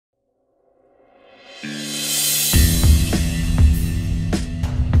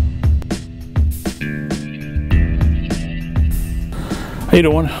How you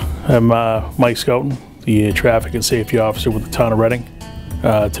doing? I'm Mike Scouten, the Traffic and Safety Officer with the Town of Reading.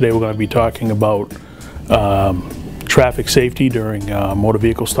 Today we're going to be talking about traffic safety during motor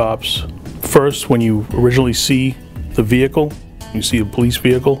vehicle stops. First, when you originally see the vehicle, you see a police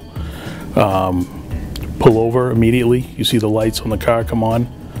vehicle, pull over immediately. You see the lights on the car come on.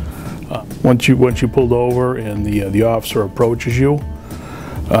 Once you pulled over and the officer approaches you,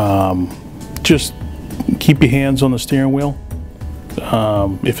 just keep your hands on the steering wheel.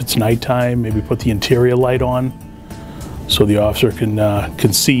 If it's nighttime, maybe put the interior light on so the officer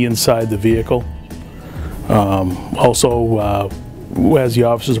can see inside the vehicle. Also, as the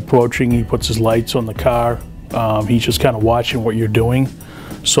officer's approaching, he puts his lights on the car. He's just kind of watching what you're doing.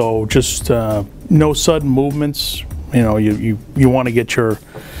 So just no sudden movements. You know, you want to get your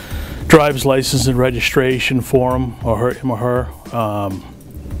driver's license and registration for him or her.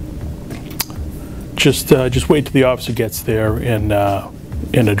 Just wait till the officer gets there and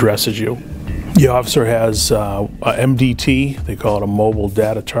addresses you. The officer has a MDT, they call it a mobile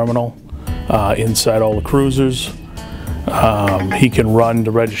data terminal, inside all the cruisers. He can run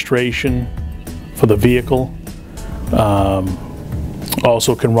the registration for the vehicle.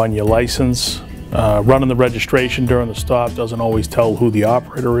 Also can run your license. Running the registration during the stop doesn't always tell who the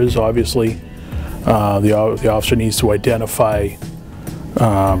operator is, obviously. The officer needs to identify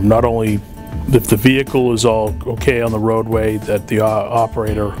not only if the vehicle is all okay on the roadway, that the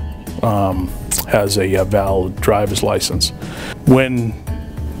operator has a valid driver's license. When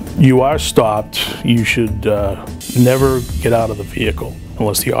you are stopped, you should never get out of the vehicle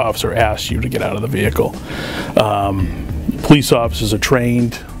unless the officer asks you to get out of the vehicle. Police officers are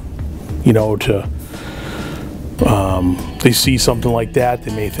trained, you know, they see something like that,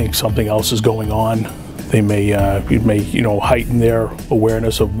 they may think something else is going on. They may, you know, heighten their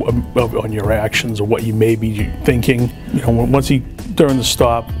awareness on your actions or what you may be thinking. You know, once he, during the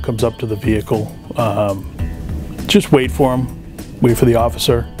stop, comes up to the vehicle, just wait for him, wait for the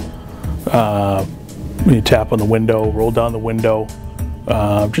officer. When you tap on the window, roll down the window.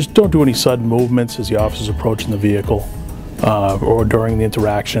 Just don't do any sudden movements as the officer's approaching the vehicle or during the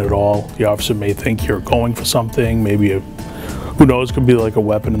interaction at all. The officer may think you're going for something, maybe who knows, could be like a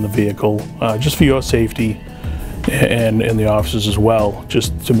weapon in the vehicle, just for your safety and the officers as well,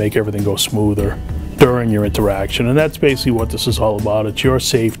 just to make everything go smoother during your interaction. And that's basically what this is all about. It's your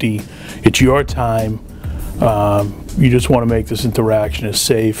safety, it's your time. You just want to make this interaction as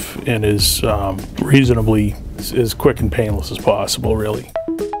safe and as reasonably, as quick and painless as possible, really.